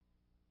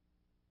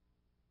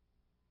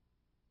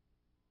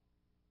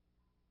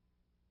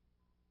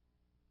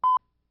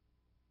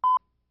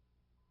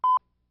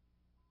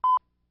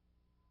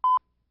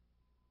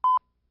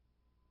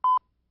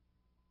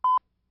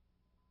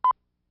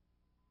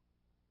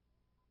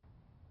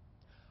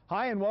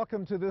Hi, and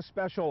welcome to this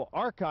special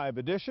archive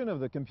edition of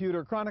the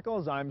Computer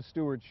Chronicles. I'm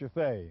Stuart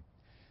Chaffee.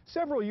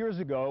 Several years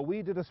ago,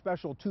 we did a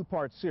special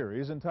two-part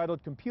series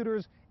entitled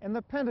Computers and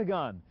the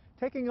Pentagon,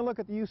 taking a look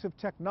at the use of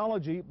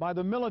technology by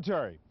the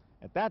military.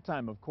 At that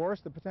time, of course,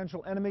 the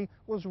potential enemy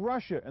was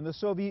Russia and the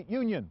Soviet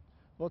Union.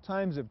 Well,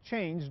 times have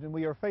changed, and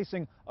we are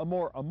facing a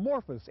more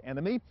amorphous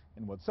enemy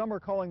in what some are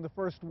calling the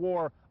first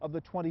war of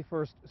the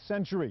 21st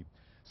century.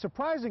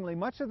 Surprisingly,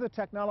 much of the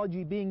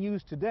technology being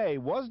used today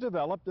was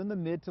developed in the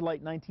mid to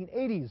late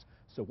 1980s,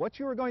 so what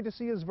you are going to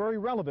see is very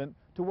relevant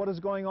to what is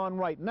going on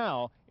right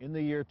now in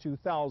the year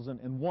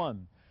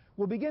 2001.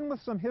 We'll begin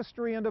with some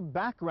history and a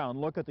background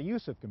look at the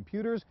use of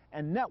computers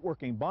and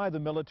networking by the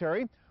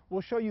military.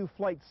 We'll show you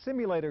flight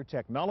simulator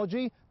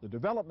technology, the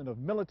development of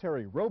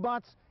military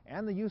robots,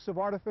 and the use of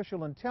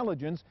artificial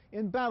intelligence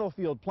in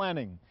battlefield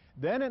planning.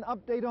 Then an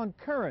update on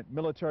current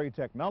military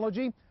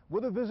technology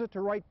with a visit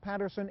to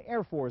Wright-Patterson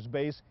Air Force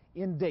Base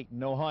in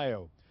Dayton,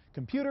 Ohio.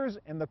 Computers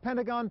and the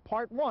Pentagon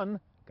Part 1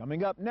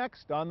 coming up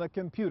next on the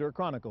Computer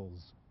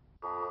Chronicles.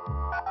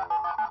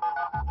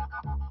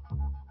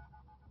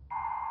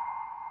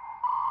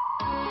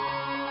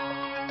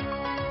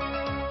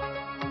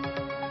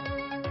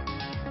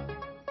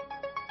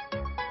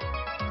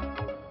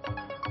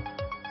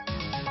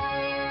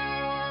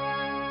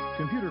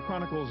 Computer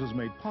Chronicles is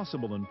made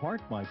possible in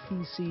part by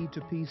PC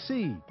to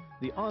PC,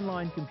 the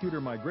online computer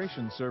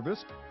migration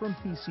service from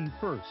PC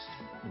First,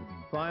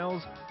 moving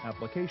files,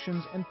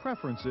 applications, and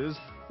preferences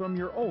from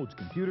your old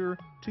computer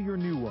to your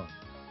new one.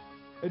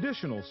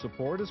 Additional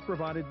support is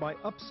provided by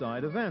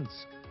Upside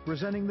Events,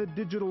 presenting the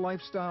Digital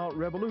Lifestyle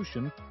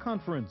Revolution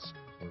Conference,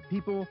 where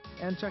people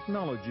and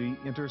technology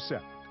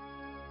intersect.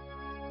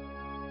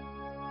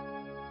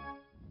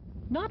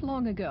 Not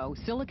long ago,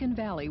 Silicon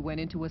Valley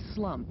went into a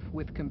slump,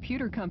 with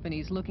computer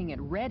companies looking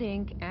at red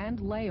ink and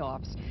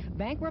layoffs,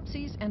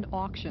 bankruptcies and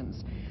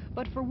auctions.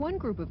 But for one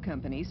group of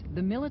companies,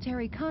 the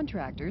military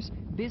contractors,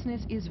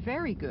 business is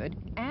very good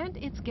and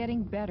it's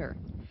getting better.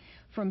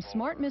 From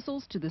smart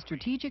missiles to the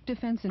Strategic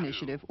Defense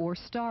Initiative, or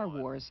Star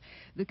Wars,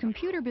 the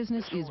computer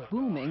business is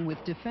booming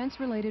with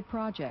defense-related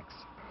projects.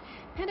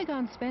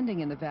 Pentagon spending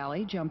in the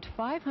Valley jumped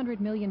 $500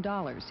 million in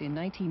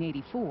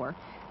 1984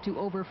 to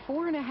over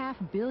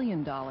 $4.5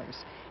 billion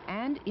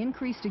and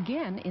increased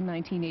again in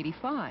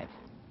 1985.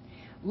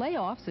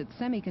 Layoffs at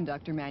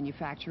semiconductor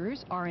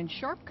manufacturers are in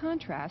sharp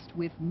contrast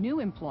with new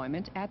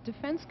employment at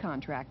defense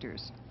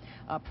contractors,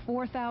 up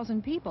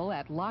 4,000 people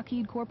at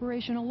Lockheed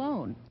Corporation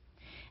alone.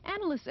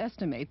 Analysts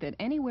estimate that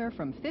anywhere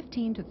from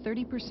 15 to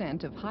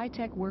 30% of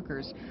high-tech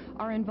workers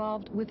are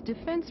involved with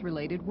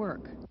defense-related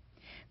work.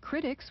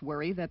 Critics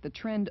worry that the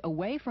trend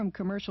away from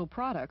commercial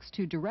products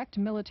to direct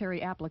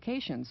military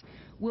applications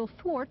will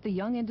thwart the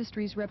young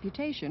industry's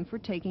reputation for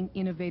taking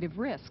innovative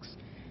risks.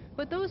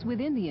 But those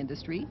within the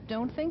industry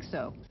don't think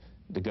so.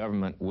 The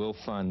government will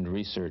fund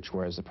research,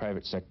 whereas the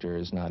private sector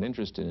is not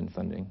interested in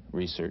funding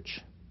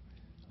research.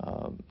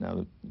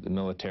 Now, the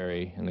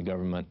military and the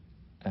government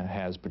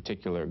has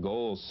particular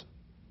goals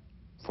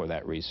for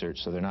that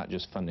research, so they're not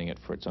just funding it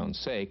for its own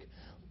sake,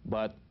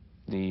 but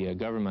the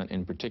government,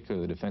 in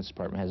particular the Defense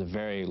Department, has a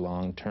very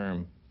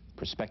long-term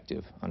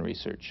perspective on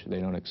research.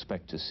 They don't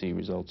expect to see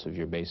results of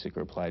your basic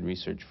or applied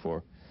research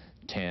for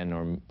 10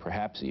 or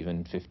perhaps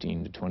even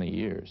 15 to 20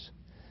 years.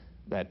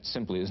 That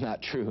simply is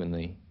not true in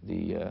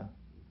the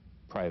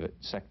private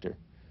sector.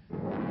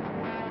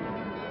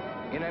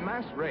 In a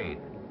mass raid,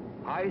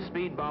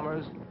 high-speed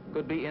bombers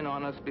could be in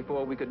on us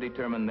before we could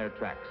determine their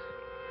tracks.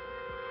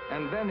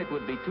 And then it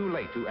would be too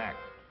late to act.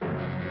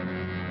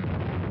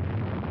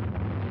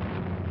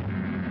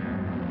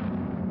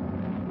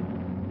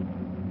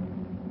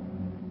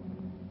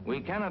 We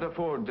cannot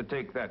afford to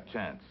take that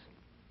chance.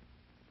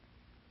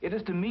 It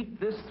is to meet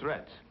this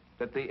threat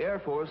that the Air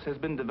Force has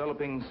been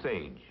developing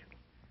SAGE.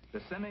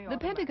 The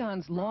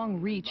Pentagon's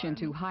long reach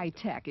into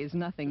high-tech is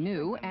nothing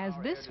new, as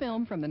this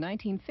film from the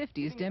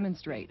 1950s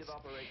demonstrates.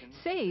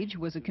 SAGE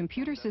was a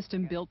computer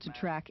system built to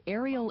track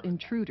aerial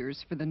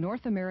intruders for the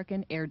North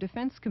American Air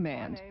Defense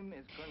Command.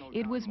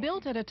 It was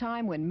built at a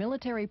time when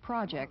military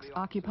projects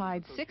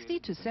occupied 60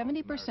 to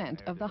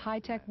 70% of the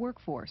high-tech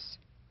workforce.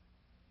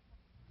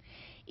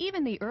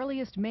 Even the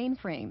earliest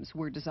mainframes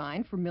were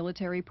designed for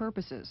military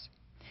purposes.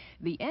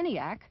 The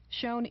ENIAC,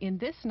 shown in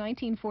this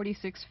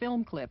 1946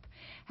 film clip,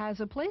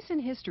 has a place in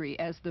history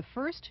as the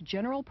first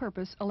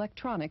general-purpose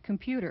electronic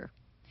computer.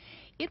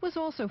 It was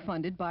also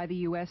funded by the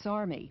U.S.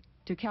 Army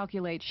to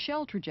calculate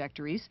shell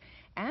trajectories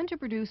and to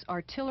produce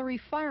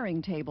artillery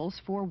firing tables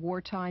for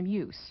wartime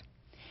use,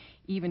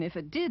 even if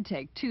it did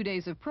take 2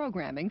 days of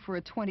programming for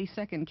a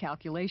 20-second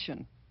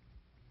calculation.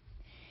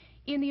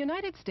 In the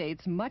United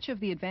States, much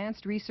of the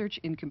advanced research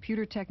in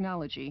computer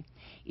technology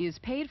is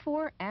paid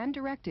for and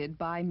directed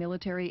by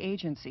military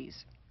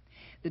agencies.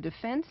 The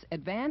Defense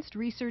Advanced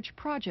Research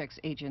Projects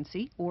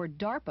Agency, or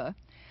DARPA,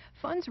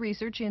 funds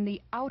research in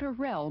the outer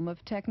realm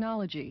of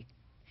technology.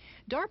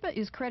 DARPA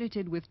is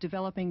credited with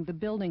developing the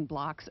building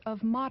blocks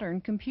of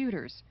modern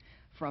computers,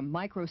 from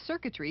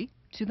microcircuitry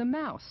to the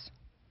mouse.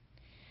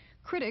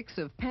 Critics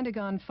of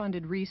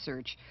Pentagon-funded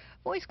research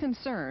voice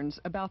concerns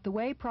about the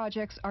way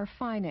projects are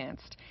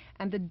financed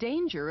and the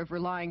danger of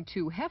relying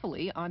too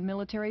heavily on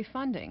military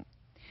funding.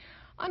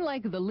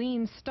 Unlike the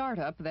lean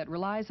startup that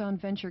relies on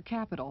venture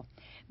capital,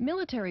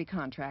 military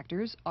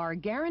contractors are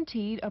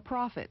guaranteed a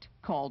profit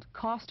called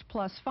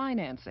cost-plus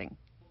financing.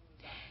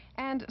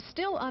 And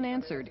still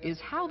unanswered is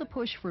how the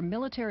push for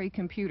military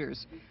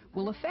computers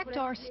will affect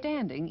our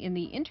standing in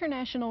the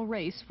international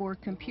race for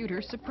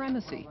computer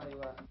supremacy.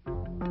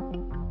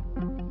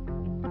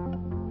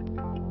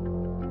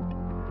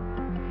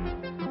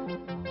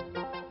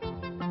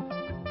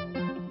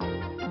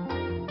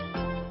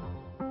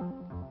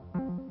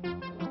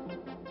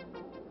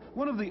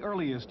 One of the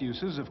earliest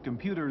uses of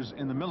computers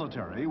in the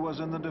military was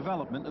in the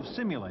development of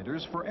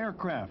simulators for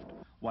aircraft.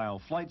 While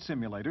flight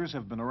simulators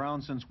have been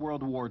around since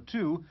World War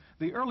II,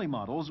 the early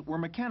models were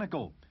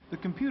mechanical. The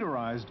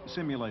computerized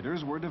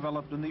simulators were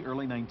developed in the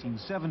early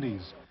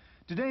 1970s.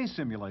 Today's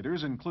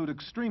simulators include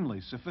extremely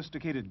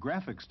sophisticated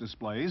graphics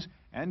displays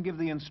and give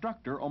the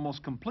instructor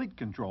almost complete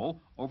control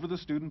over the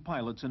student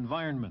pilot's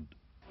environment.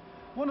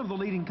 One of the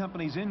leading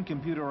companies in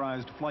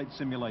computerized flight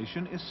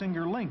simulation is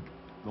Singer Link.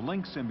 The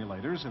Link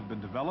simulators have been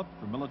developed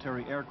for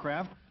military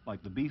aircraft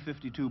like the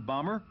B-52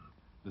 bomber,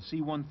 the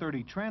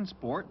C-130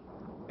 transport,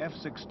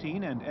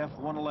 F-16 and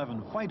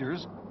F-111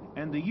 fighters,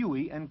 and the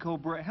Huey and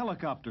Cobra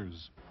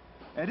helicopters.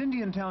 At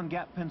Indiantown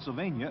Gap,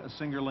 Pennsylvania, a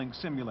Singer Link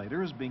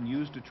simulator is being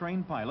used to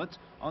train pilots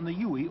on the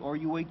Huey or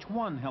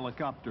UH-1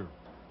 helicopter.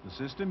 The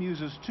system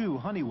uses two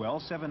Honeywell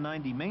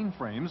 790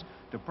 mainframes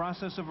to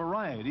process a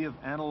variety of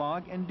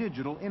analog and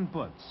digital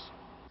inputs.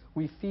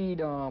 We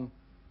feed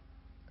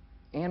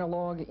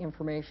analog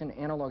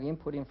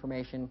input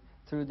information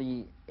through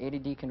the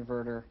A-to-D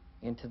converter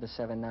into the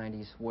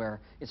 790s, where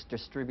it's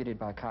distributed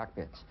by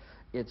cockpits.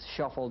 It's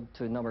shuffled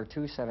to number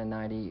 2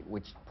 790,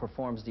 which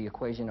performs the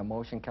equation of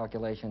motion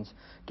calculations,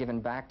 given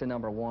back to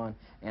number 1,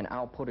 and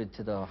outputted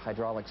to the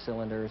hydraulic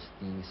cylinders,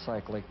 the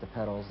cyclic, the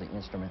pedals, the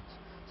instruments.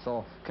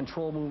 So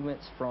control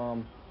movements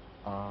from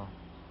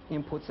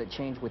inputs that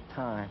change with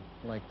time,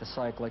 like the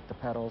cyclic, the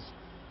pedals,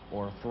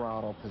 or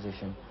throttle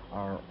position,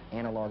 are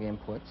analog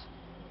inputs.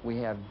 We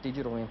have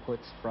digital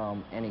inputs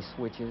from any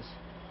switches,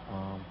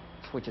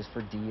 switches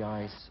for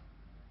DIs,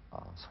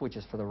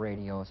 switches for the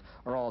radios,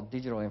 are all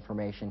digital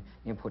information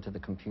input to the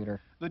computer.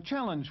 The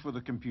challenge for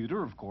the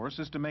computer, of course,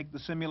 is to make the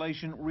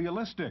simulation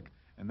realistic,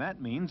 and that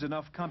means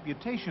enough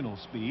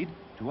computational speed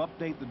to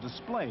update the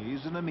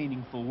displays in a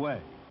meaningful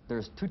way.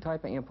 There's two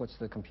types of inputs to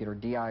the computer,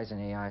 DIs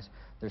and AIs.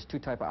 There's two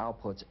types of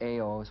outputs,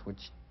 AOs,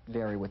 which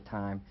vary with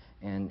time,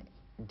 and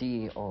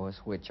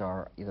DOs, which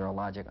are either a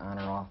logic on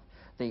or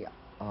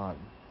off.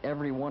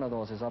 Every one of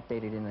those is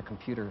updated in the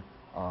computer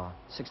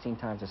 16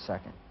 times a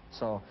second.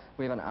 So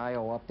we have an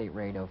I/O update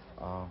rate of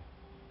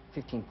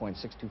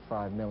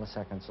 15.625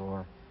 milliseconds,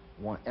 or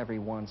every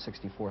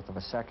 1/64th of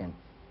a second.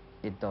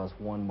 It does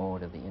one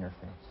mode of the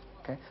interface.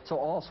 Okay? So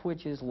all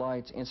switches,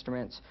 lights,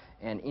 instruments,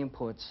 and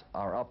inputs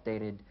are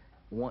updated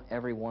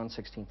every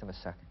 1/16th of a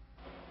second.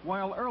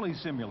 While early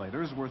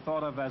simulators were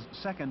thought of as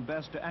second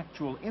best to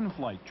actual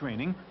in-flight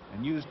training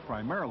and used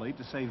primarily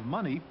to save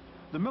money,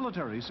 the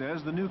military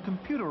says the new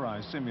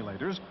computerized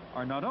simulators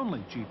are not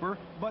only cheaper,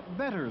 but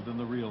better than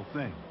the real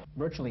thing.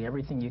 Virtually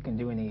everything you can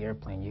do in the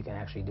airplane, you can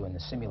actually do in the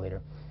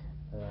simulator.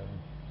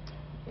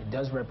 It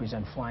does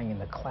represent flying in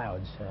the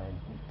clouds.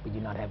 We do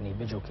not have any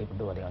visual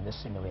capability on this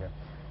simulator.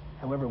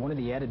 However, one of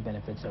the added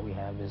benefits that we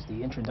have is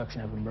the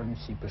introduction of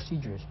emergency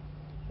procedures.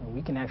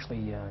 We can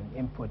actually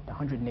input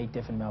 108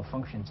 different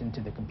malfunctions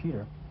into the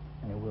computer,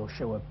 and it will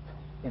show up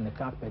in the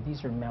cockpit.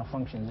 These are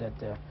malfunctions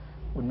that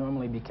would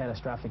normally be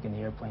catastrophic in the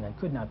airplane and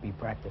could not be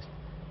practiced.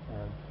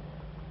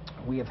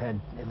 We have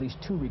had at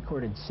least 2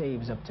 recorded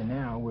saves up to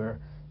now where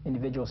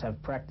individuals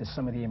have practiced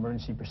some of the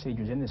emergency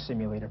procedures in the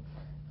simulator,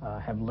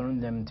 have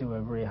learned them to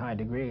a very high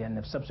degree, and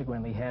have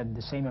subsequently had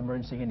the same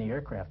emergency in the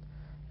aircraft.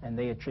 And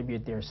they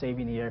attribute their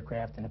saving the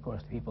aircraft and, of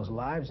course, the people's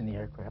lives in the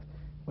aircraft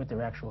with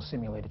their actual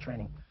simulator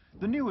training.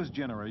 The newest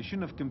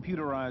generation of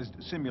computerized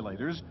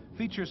simulators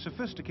feature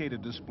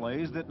sophisticated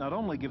displays that not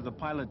only give the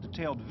pilot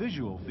detailed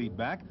visual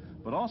feedback,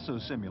 but also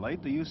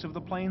simulate the use of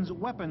the plane's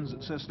weapons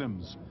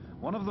systems.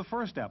 One of the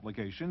first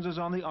applications is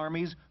on the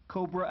Army's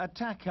Cobra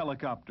attack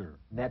helicopter.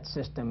 That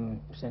system,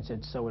 since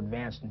it's so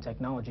advanced in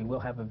technology, will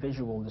have a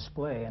visual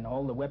display, and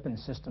all the weapon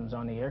systems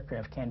on the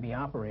aircraft can be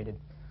operated.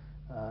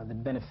 The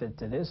benefit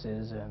to this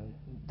is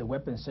the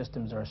weapon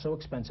systems are so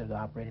expensive to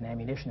operate, and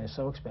ammunition is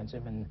so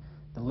expensive, and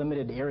the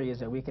limited areas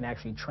that we can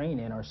actually train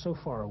in are so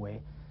far away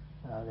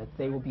that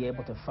they will be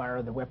able to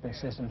fire the weapon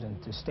systems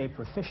and to stay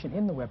proficient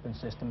in the weapon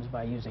systems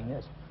by using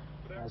this.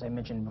 As I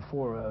mentioned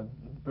before,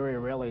 very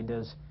rarely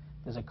does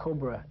a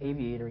Cobra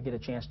aviator get a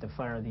chance to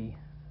fire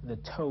the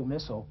TOW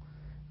missile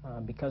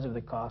because of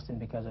the cost and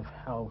because of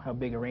how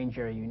big a range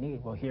area you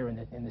need. Well, here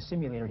in the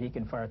simulator, he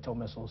can fire TOW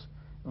missiles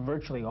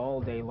virtually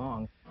all day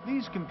long.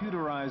 These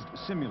computerized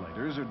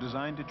simulators are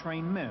designed to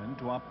train men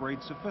to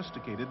operate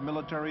sophisticated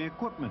military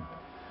equipment.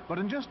 But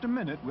in just a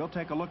minute, we'll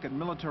take a look at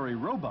military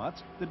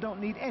robots that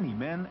don't need any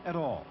men at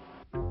all.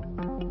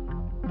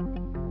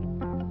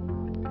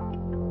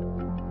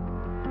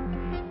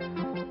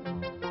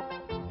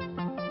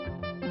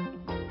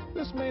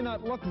 This may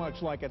not look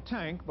much like a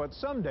tank, but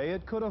someday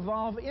it could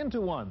evolve into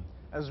one,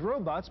 as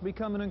robots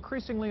become an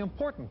increasingly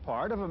important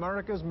part of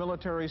America's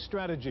military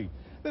strategy.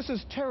 This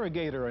is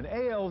Terragator, an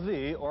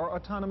ALV, or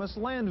autonomous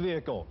land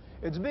vehicle.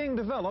 It's being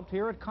developed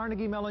here at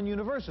Carnegie Mellon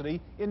University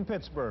in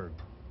Pittsburgh.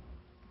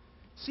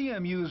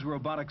 CMU's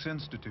Robotics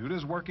Institute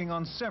is working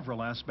on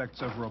several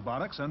aspects of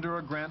robotics under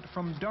a grant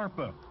from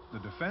DARPA, the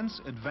Defense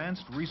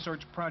Advanced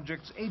Research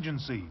Projects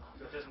Agency.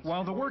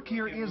 While the work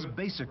here is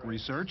basic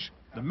research,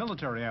 the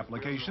military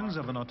applications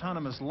of an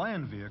autonomous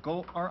land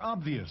vehicle are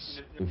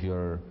obvious. If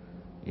you're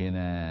in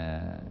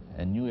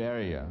a new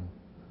area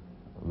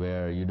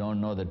where you don't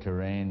know the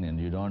terrain and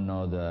you don't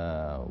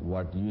know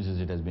what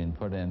uses it has been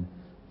put in,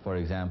 for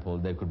example,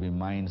 there could be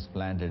mines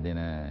planted in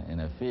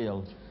a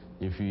field.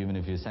 Even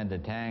if you send a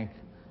tank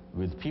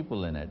with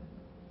people in it,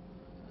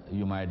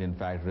 you might in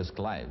fact risk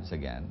lives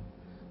again.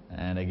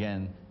 And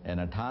again, an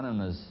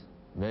autonomous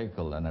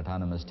vehicle, an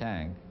autonomous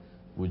tank,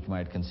 which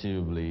might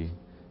conceivably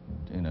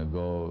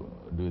go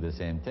do the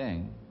same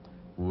thing,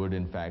 would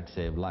in fact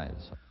save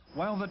lives.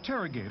 While the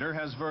Terragator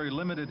has very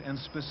limited and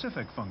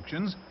specific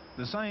functions,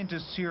 the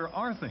scientists here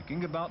are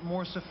thinking about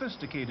more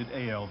sophisticated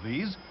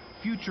ALVs,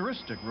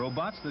 futuristic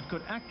robots that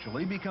could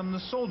actually become the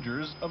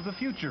soldiers of the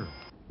future.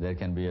 There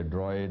can be a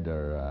droid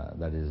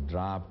that is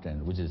dropped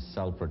and which is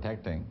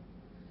self-protecting.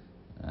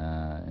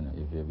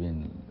 If you've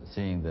been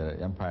seeing the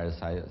Empire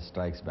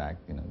Strikes Back,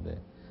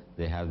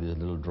 they have these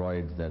little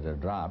droids that are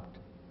dropped,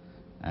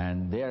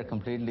 and they are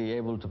completely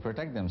able to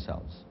protect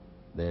themselves.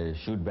 They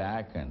shoot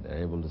back and they're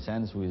able to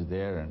sense who is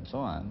there and so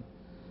on,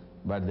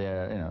 but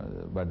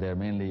they're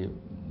mainly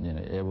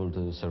able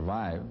to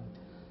survive,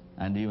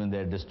 and even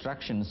their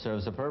destruction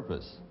serves a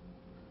purpose.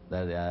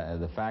 That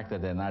the fact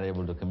that they're not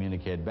able to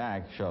communicate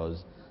back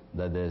shows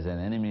that there's an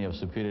enemy of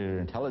superior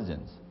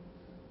intelligence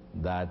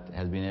that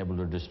has been able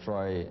to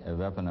destroy a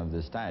weapon of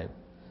this type,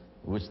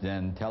 which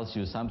then tells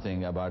you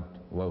something about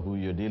who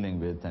you're dealing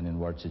with and in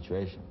what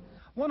situation.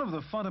 One of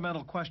the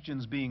fundamental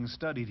questions being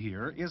studied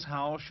here is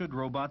how should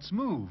robots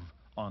move,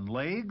 on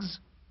legs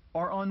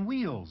or on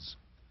wheels?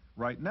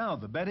 Right now,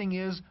 the betting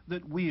is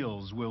that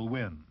wheels will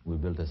win. We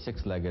built a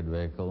six-legged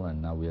vehicle,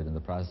 and now we are in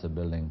the process of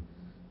building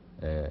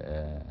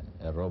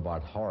a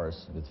robot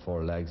horse with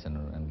 4 legs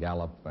and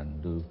gallop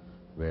and do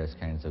various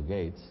kinds of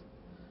gaits.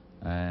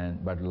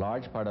 But a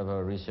large part of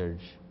our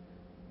research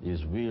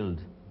is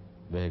wheeled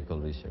vehicle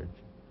research,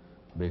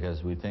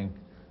 because we think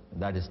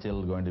that is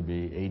still going to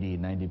be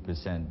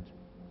 80–90%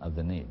 of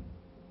the need.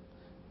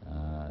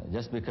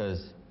 Just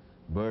because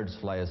birds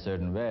fly a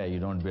certain way, you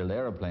don't build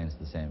airplanes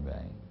the same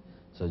way.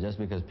 So just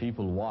because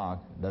people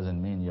walk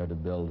doesn't mean you have to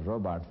build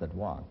robots that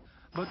walk.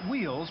 But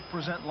wheels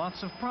present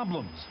lots of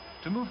problems.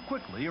 To move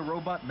quickly, a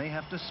robot may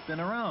have to spin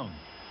around.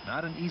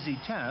 Not an easy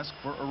task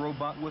for a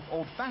robot with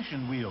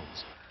old-fashioned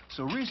wheels.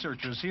 So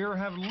researchers here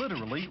have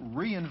literally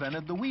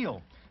reinvented the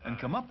wheel and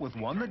come up with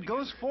one that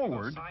goes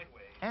forward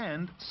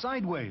and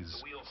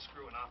sideways.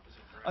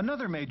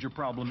 Another major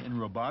problem in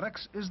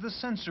robotics is the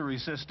sensory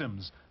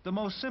systems. The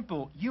most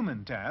simple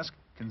human task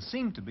can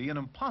seem to be an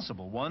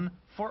impossible one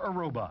for a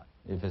robot.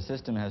 If a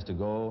system has to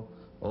go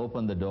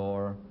open the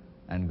door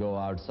and go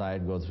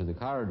outside, go through the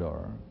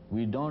corridor,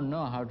 we don't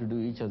know how to do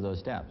each of those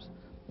steps.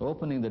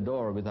 Opening the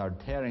door without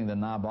tearing the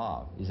knob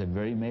off is a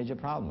very major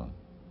problem.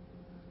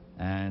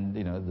 And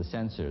the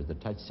sensors, the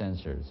touch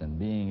sensors, and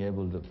being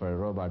able for a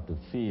robot to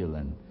feel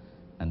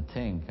and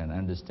think and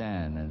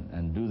understand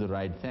and do the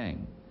right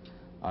thing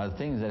are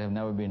things that have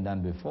never been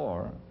done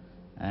before,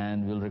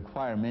 and will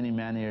require many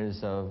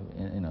years of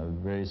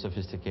very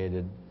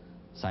sophisticated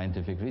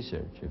scientific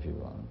research, if you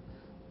will.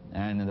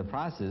 And in the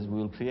process,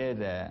 we'll create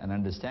an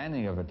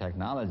understanding of a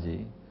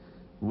technology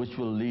which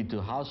will lead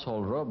to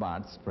household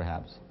robots,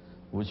 perhaps,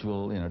 which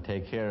will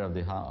take care of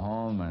the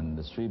home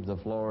and sweep the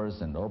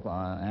floors and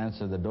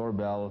answer the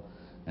doorbell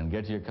and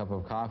get you a cup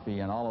of coffee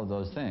and all of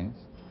those things.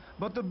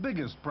 But the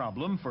biggest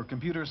problem for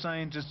computer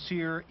scientists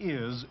here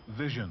is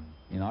vision.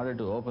 In order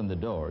to open the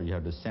door, you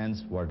have to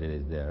sense what it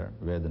is there,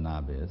 where the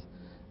knob is.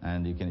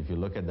 And if you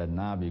look at that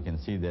knob, you can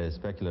see there are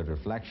specular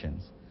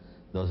reflections.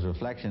 Those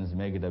reflections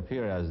make it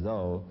appear as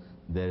though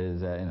there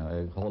is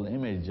a whole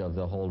image of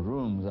the whole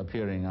room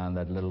appearing on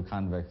that little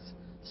convex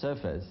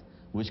surface,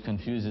 which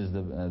confuses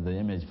the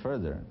image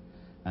further.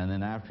 And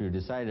then after you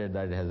decided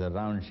that it has a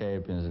round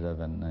shape instead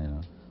of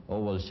an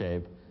oval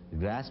shape,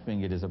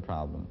 grasping it is a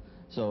problem.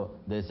 So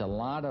there's a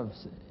lot of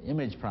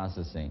image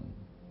processing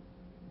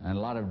and a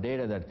lot of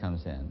data that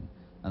comes in,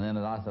 and then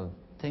a lot of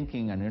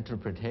thinking and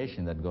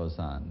interpretation that goes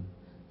on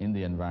in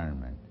the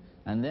environment.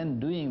 And then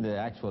doing the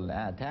actual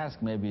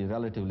task may be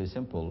relatively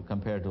simple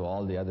compared to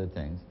all the other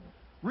things.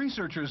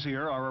 Researchers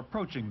here are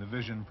approaching the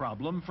vision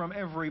problem from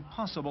every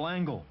possible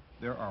angle.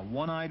 There are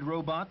one-eyed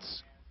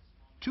robots,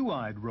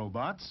 two-eyed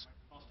robots,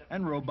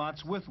 and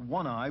robots with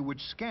one eye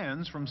which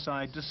scans from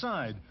side to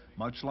side,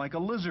 much like a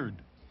lizard.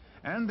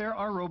 And there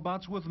are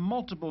robots with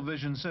multiple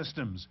vision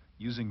systems,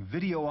 using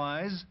video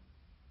eyes,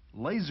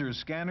 laser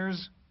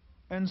scanners,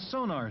 and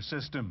sonar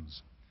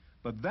systems.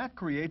 But that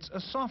creates a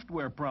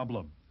software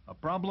problem. a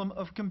problem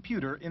of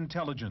computer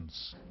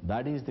intelligence.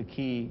 That is the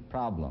key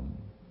problem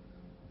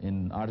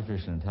in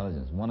artificial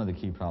intelligence, one of the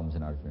key problems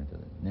in artificial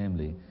intelligence.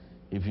 Namely,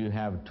 if you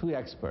have two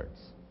experts,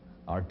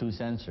 or two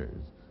sensors,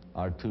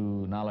 or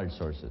two knowledge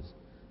sources,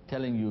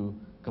 telling you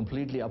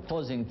completely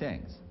opposing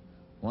things.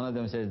 One of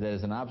them says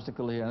there's an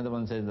obstacle here, another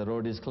one says the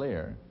road is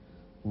clear.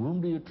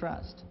 Whom do you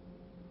trust?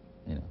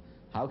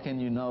 How can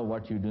you know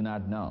what you do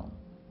not know?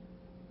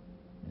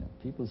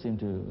 People seem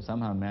to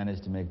somehow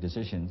manage to make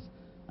decisions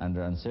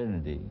under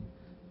uncertainty,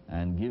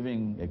 and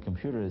giving a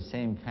computer the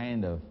same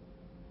kind of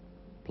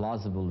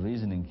plausible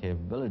reasoning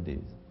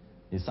capabilities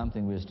is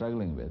something we're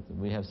struggling with.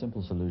 We have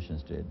simple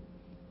solutions to it,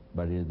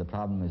 but the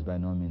problem is by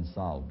no means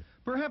solved.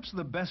 Perhaps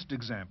the best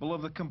example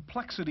of the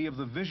complexity of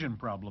the vision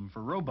problem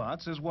for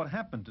robots is what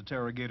happened to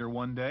Terragator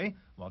one day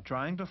while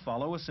trying to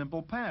follow a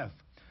simple path.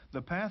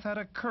 The path had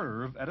a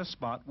curve at a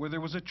spot where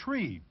there was a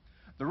tree.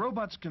 The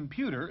robot's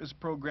computer is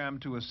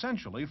programmed to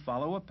essentially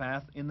follow a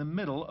path in the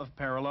middle of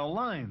parallel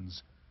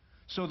lines.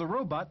 So the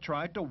robot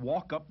tried to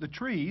walk up the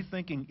tree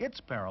thinking its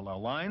parallel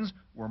lines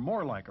were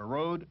more like a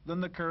road than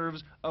the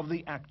curves of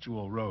the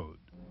actual road.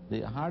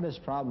 The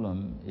hardest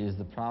problem is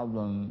the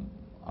problem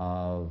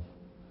of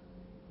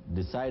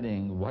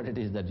deciding what it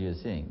is that you're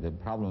seeing, the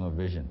problem of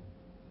vision.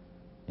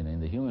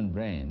 In the human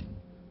brain,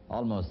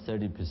 almost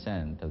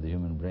 30% of the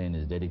human brain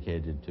is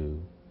dedicated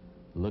to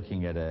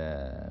looking at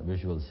a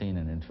visual scene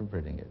and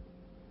interpreting it.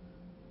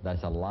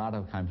 That's a lot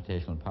of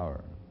computational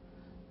power.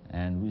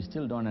 And we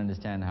still don't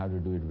understand how to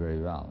do it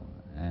very well.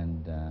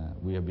 And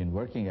we have been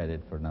working at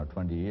it for now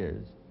 20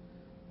 years.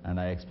 And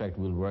I expect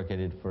we'll work at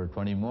it for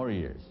 20 more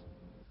years.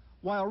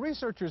 While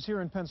researchers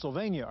here in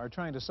Pennsylvania are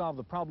trying to solve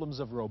the problems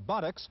of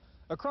robotics,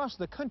 across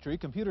the country,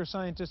 computer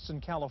scientists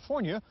in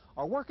California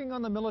are working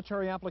on the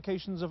military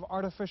applications of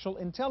artificial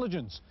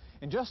intelligence.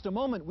 In just a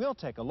moment, we'll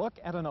take a look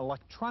at an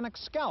electronic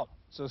scout,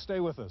 so stay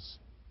with us.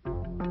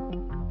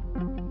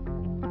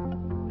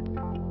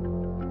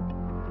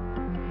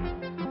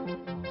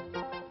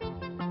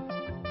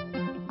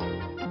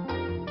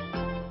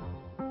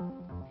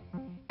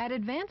 At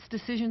Advanced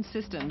Decision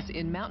Systems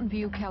in Mountain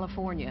View,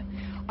 California,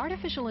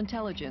 artificial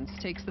intelligence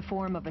takes the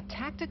form of a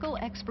tactical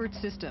expert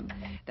system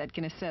that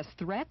can assess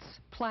threats,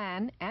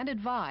 plan, and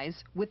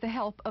advise with the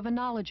help of a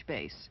knowledge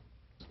base.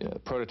 A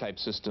prototype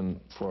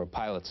system for a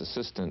pilot's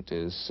assistant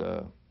is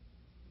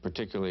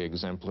particularly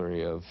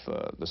exemplary of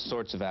the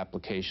sorts of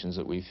applications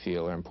that we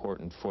feel are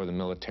important for the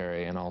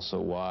military, and also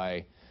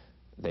why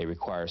they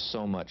require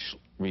so much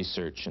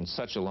research and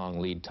such a long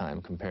lead time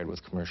compared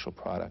with commercial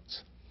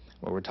products.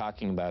 What we're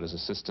talking about is a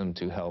system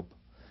to help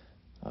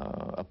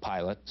a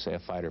pilot, say a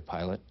fighter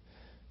pilot,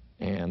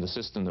 and the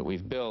system that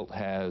we've built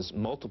has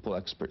multiple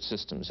expert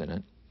systems in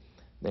it.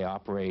 They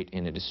operate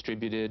in a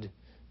distributed,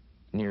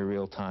 near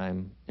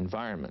real-time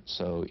environment,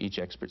 so each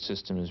expert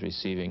system is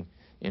receiving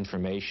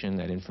information.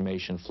 That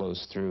information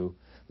flows through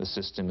the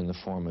system in the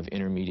form of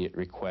intermediate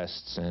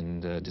requests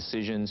and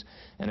decisions,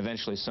 and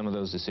eventually some of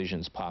those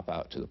decisions pop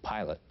out to the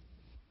pilot.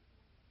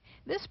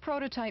 This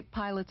prototype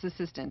pilot's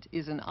assistant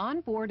is an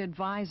onboard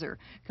advisor,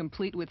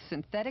 complete with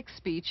synthetic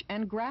speech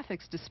and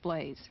graphics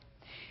displays.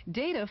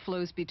 Data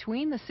flows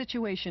between the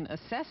situation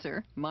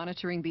assessor,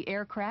 monitoring the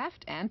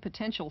aircraft and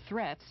potential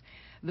threats,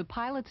 the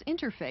pilot's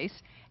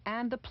interface,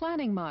 and the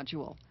planning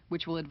module,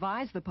 which will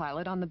advise the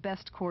pilot on the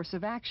best course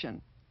of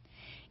action.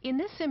 In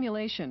this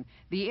simulation,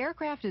 the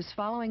aircraft is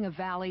following a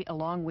valley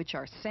along which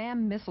are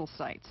SAM missile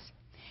sites.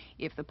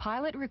 If the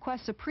pilot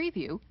requests a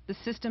preview, the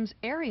system's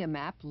area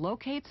map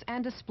locates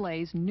and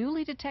displays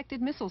newly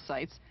detected missile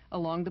sites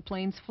along the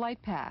plane's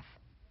flight path.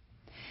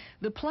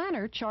 The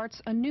planner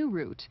charts a new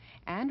route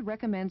and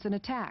recommends an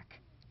attack.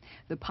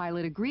 The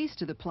pilot agrees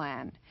to the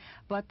plan,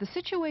 but the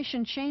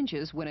situation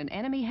changes when an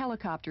enemy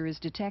helicopter is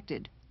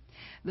detected.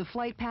 The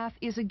flight path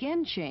is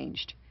again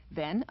changed.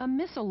 Then a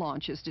missile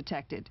launch is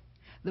detected.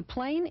 The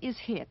plane is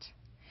hit.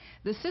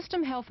 The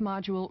System Health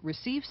Module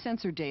receives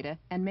sensor data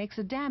and makes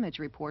a damage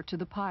report to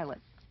the pilot.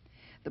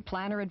 The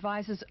planner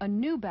advises a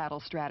new battle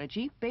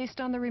strategy based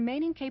on the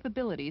remaining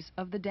capabilities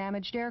of the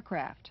damaged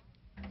aircraft.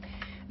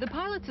 The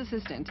pilot's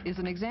assistant is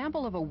an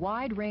example of a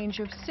wide range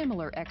of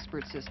similar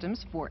expert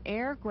systems for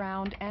air,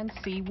 ground, and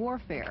sea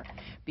warfare,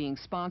 being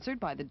sponsored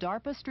by the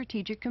DARPA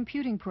Strategic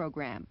Computing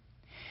Program.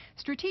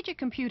 Strategic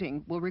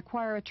computing will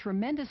require a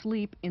tremendous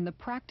leap in the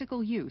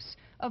practical use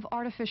of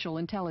artificial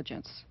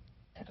intelligence.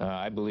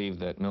 I believe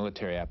that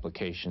military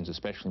applications,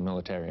 especially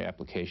military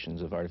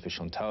applications of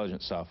artificial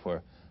intelligence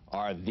software,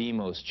 are the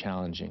most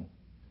challenging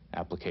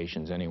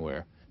applications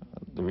anywhere.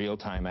 The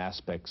real-time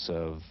aspects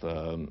of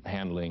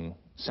handling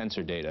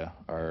sensor data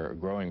are a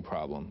growing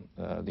problem.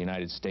 The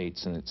United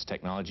States and its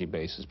technology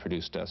base has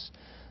produced us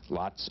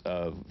lots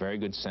of very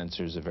good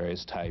sensors of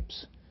various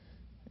types,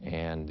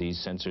 and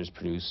these sensors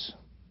produce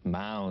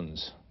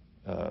mounds,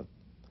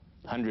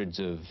 hundreds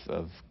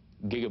of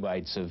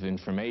gigabytes of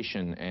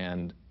information,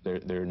 and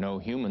there are no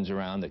humans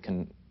around that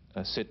can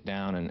sit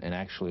down and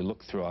actually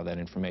look through all that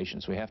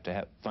information. So we have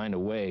to find a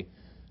way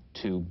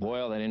to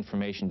boil that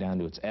information down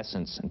to its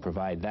essence and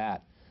provide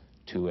that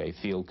to a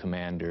field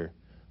commander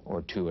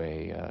or to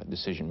a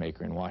decision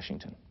maker in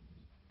Washington.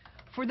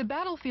 For the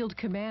battlefield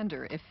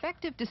commander,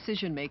 effective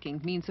decision-making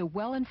means a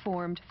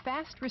well-informed,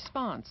 fast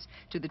response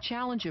to the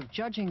challenge of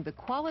judging the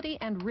quality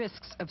and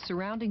risks of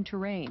surrounding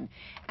terrain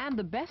and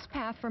the best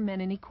path for men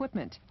and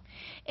equipment.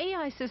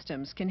 AI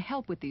systems can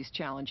help with these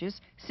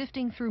challenges,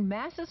 sifting through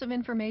masses of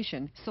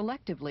information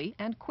selectively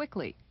and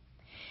quickly.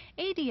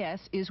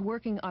 ADS is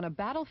working on a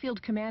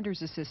battlefield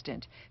commander's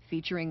assistant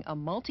featuring a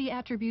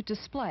multi-attribute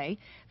display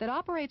that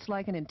operates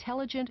like an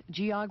intelligent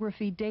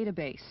geography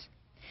database.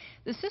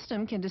 The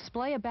system can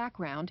display a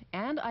background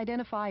and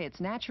identify its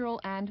natural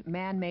and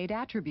man-made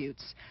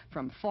attributes,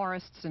 from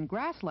forests and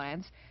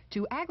grasslands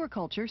to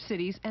agriculture,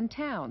 cities, and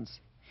towns.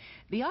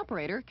 The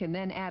operator can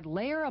then add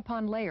layer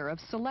upon layer of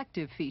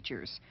selective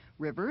features: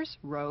 rivers,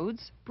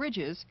 roads,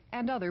 bridges,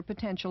 and other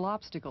potential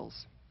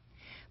obstacles.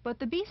 But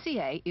the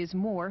BCA is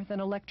more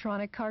than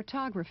electronic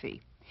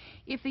cartography.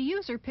 If the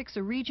user picks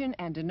a region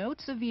and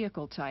denotes a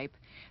vehicle type,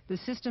 the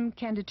system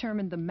can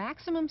determine the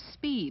maximum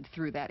speed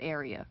through that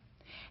area.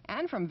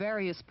 And from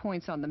various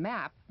points on the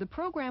map, the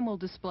program will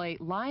display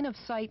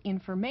line-of-sight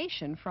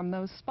information from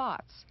those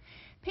spots,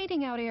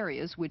 painting out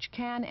areas which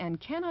can and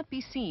cannot be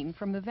seen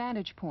from the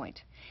vantage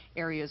point,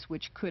 areas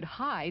which could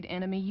hide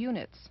enemy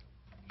units.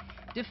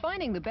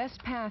 Defining the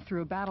best path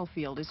through a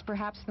battlefield is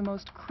perhaps the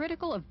most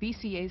critical of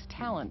BCA's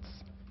talents.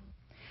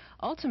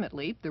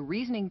 Ultimately, the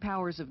reasoning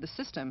powers of the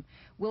system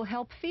will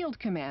help field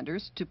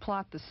commanders to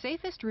plot the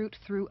safest route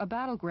through a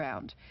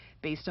battleground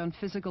based on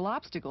physical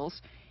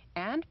obstacles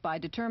and by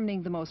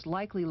determining the most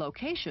likely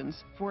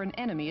locations for an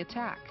enemy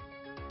attack.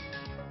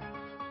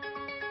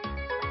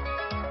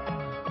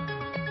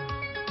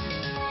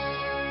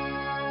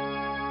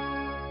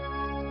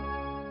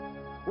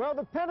 Well,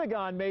 the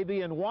Pentagon may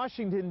be in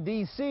Washington,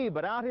 D.C.,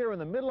 but out here in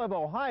the middle of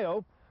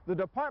Ohio, the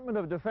Department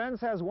of Defense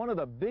has one of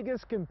the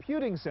biggest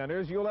computing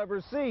centers you'll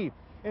ever see.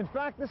 In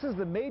fact, this is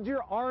the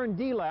major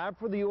R&D lab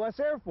for the U.S.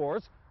 Air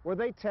Force, where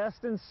they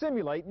test and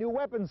simulate new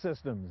weapon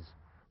systems.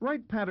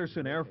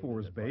 Wright-Patterson Air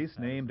Force Base,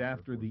 named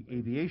after the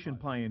aviation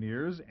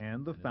pioneers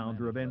and the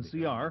founder of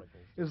NCR,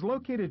 is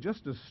located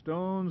just a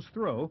stone's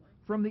throw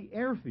from the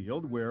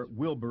airfield where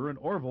Wilbur and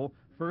Orville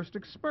first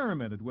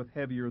experimented with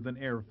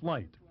heavier-than-air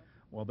flight.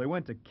 While they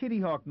went to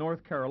Kitty Hawk,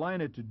 North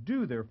Carolina to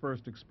do their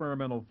first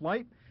experimental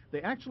flight,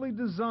 they actually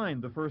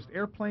designed the first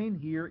airplane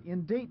here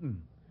in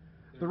Dayton.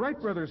 The Wright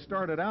brothers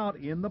started out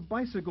in the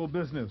bicycle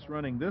business,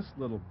 running this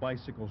little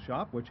bicycle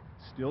shop, which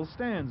still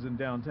stands in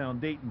downtown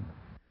Dayton.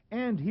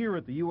 And here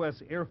at the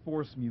U.S. Air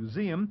Force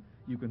Museum,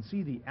 you can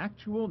see the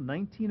actual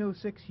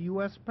 1906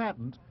 U.S.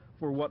 patent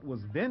for what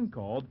was then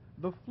called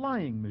the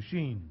flying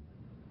machine.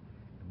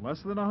 In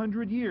less than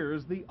 100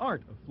 years, the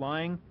art of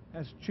flying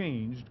has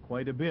changed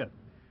quite a bit.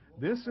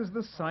 This is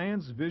the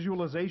Science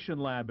Visualization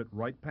Lab at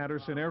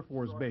Wright-Patterson Air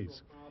Force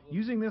Base.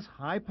 Using this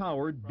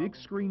high-powered,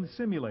 big-screen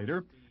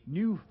simulator,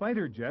 new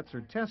fighter jets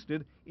are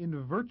tested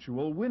in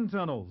virtual wind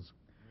tunnels.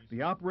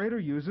 The operator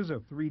uses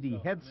a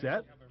 3D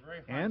headset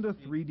and a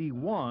 3D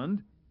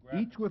wand,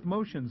 each with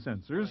motion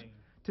sensors,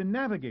 to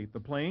navigate the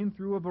plane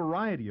through a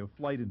variety of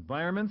flight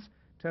environments,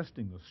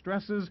 testing the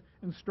stresses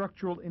and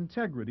structural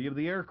integrity of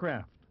the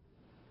aircraft.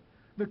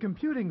 The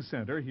computing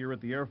center here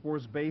at the Air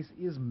Force Base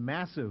is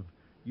massive.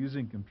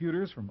 Using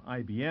computers from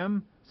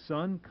IBM,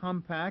 Sun,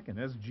 Compaq, and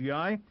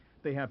SGI,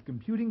 they have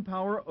computing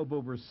power of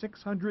over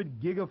 600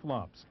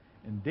 gigaflops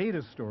and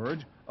data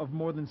storage of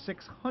more than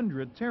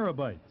 600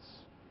 terabytes.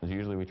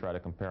 Usually we try to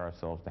compare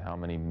ourselves to how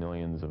many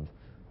millions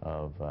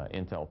of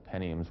Intel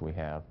Pentiums we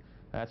have.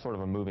 That's sort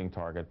of a moving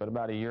target, but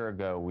about a year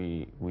ago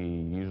we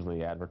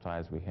usually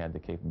advertised we had the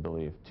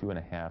capability of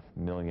 2.5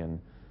 million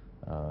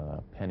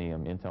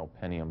Intel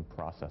Pentium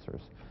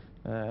processors.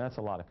 That's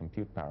a lot of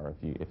compute power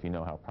if you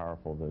know how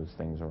powerful those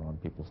things are on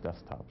people's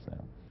desktops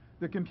now.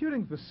 The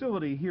computing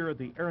facility here at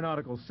the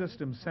Aeronautical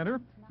Systems Center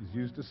is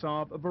used to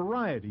solve a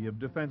variety of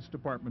Defense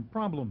Department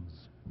problems.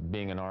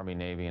 Being an Army,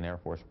 Navy, and Air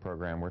Force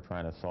program, we're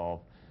trying to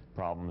solve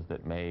problems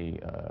that may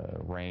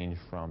range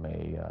from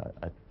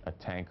a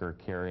tanker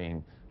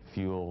carrying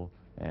fuel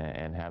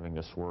and having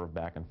to swerve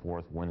back and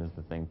forth. When does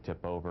the thing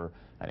tip over?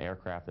 An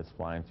aircraft that's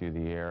flying through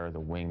the air, the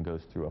wing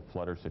goes through a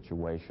flutter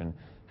situation.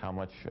 How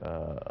much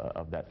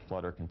of that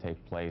flutter can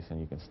take place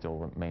and you can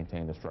still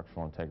maintain the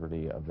structural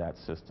integrity of that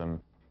system?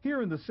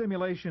 Here in the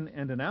Simulation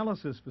and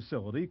Analysis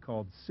Facility,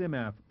 called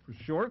SIMAF for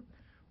short,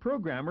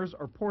 programmers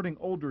are porting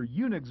older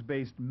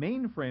Unix-based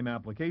mainframe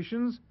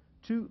applications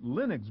to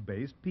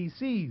Linux-based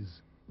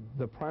PCs.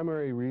 The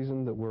primary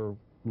reason that we're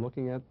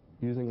looking at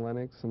using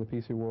Linux in the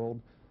PC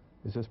world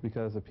is just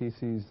because the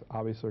PCs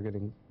obviously are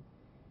getting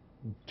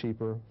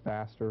cheaper,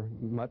 faster,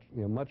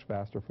 much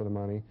faster for the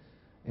money.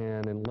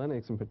 And in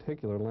Linux in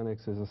particular,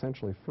 Linux is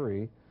essentially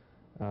free.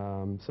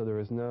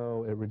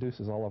 So it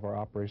reduces all of our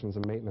operations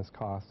and maintenance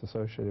costs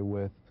associated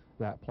with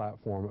that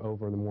platform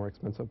over the more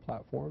expensive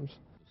platforms.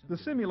 The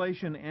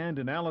Simulation and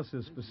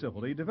Analysis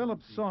Facility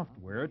develops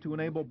software to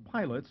enable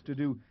pilots to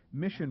do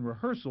mission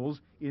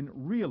rehearsals in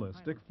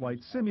realistic flight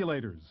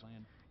simulators.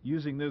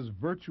 Using this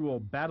virtual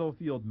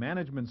battlefield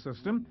management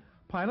system,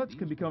 Pilots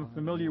can become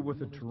familiar with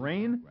the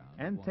terrain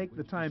and take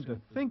the time to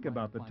think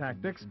about the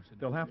tactics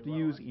they'll have to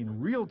use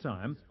in real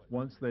time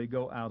once they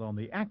go out on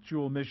the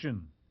actual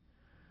mission.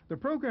 The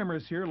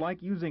programmers here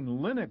like using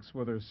Linux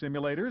with their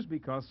simulators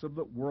because of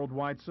the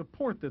worldwide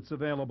support that's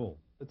available.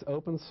 It's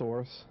open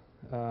source.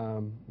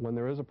 When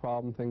there is a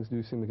problem, things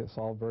do seem to get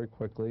solved very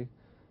quickly.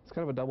 It's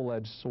kind of a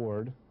double-edged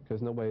sword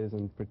because nobody is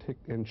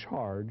in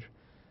charge.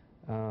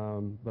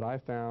 But I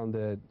found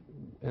that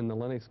in the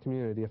Linux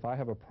community, if I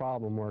have a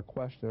problem or a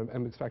question,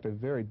 and in fact a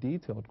very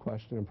detailed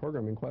question, a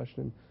programming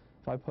question,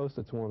 if I post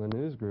it to one of the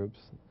news groups,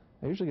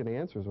 I usually get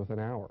answers within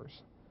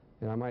hours.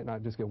 And I might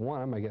not just get one,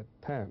 I might get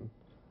 10.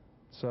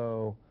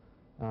 So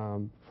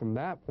from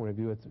that point of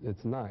view,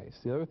 it's nice.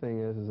 The other thing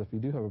is if you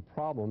do have a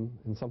problem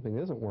and something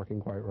isn't working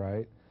quite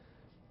right,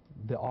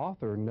 the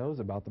author knows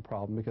about the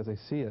problem because they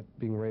see it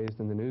being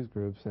raised in the news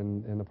groups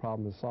and the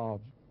problem is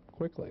solved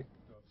quickly.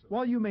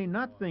 While you may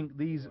not think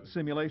these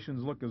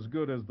simulations look as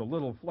good as the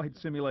little flight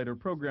simulator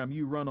program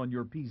you run on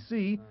your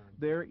PC,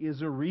 there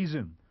is a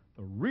reason.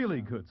 The really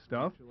good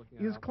stuff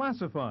is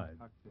classified.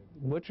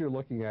 What you're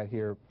looking at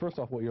here, first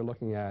off, what you're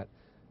looking at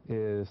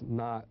is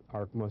not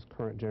our most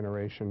current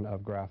generation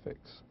of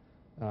graphics.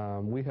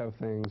 We have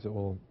things that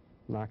will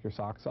knock your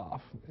socks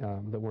off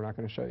that we're not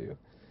going to show you.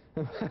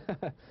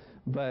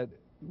 But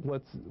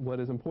what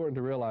is important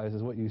to realize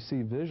is what you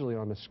see visually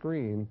on the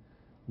screen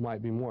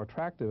might be more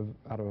attractive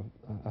out of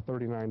a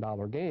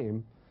 $39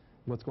 game.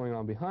 What's going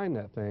on behind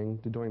that thing,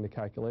 to doing the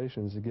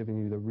calculations, to giving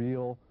you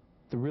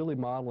really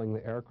modeling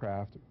the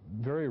aircraft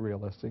very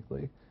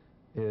realistically,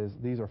 is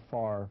these are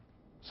far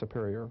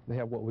superior. They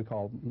have what we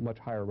call much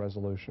higher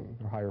resolution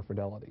or higher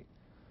fidelity.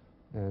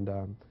 And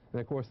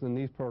of course, in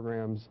these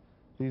programs,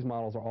 these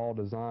models are all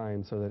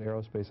designed so that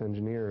aerospace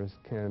engineers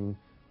can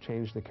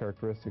change the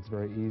characteristics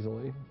very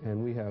easily. And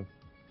we have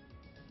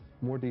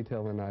more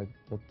detail than I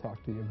will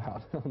talk to you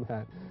about on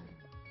that.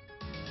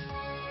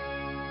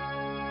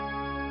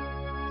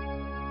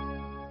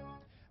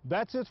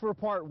 That's it for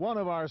part one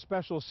of our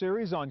special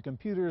series on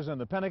computers and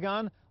the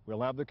Pentagon.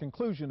 We'll have the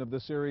conclusion of the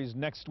series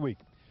next week.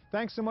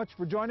 Thanks so much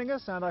for joining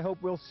us, and I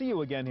hope we'll see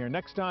you again here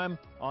next time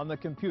on the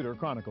Computer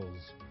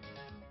Chronicles.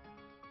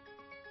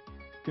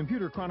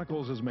 Computer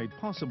Chronicles is made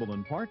possible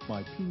in part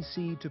by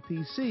PC to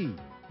PC,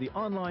 the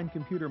online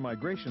computer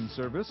migration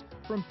service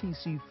from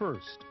PC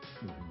First,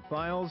 moving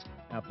files,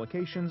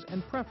 applications,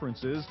 and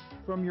preferences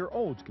from your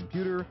old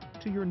computer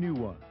to your new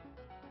one.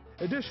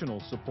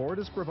 Additional support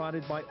is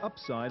provided by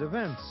Upside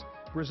Events,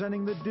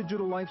 presenting the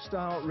Digital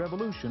Lifestyle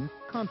Revolution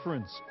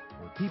Conference,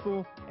 where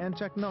people and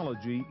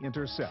technology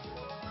intersect.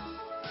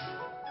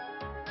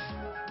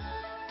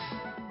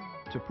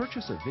 To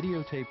purchase a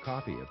videotape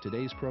copy of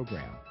today's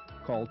program,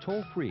 call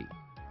toll-free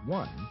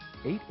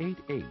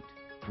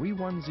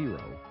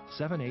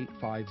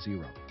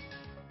 1-888-310-7850.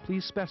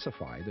 Please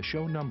specify the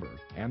show number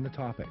and the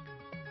topic.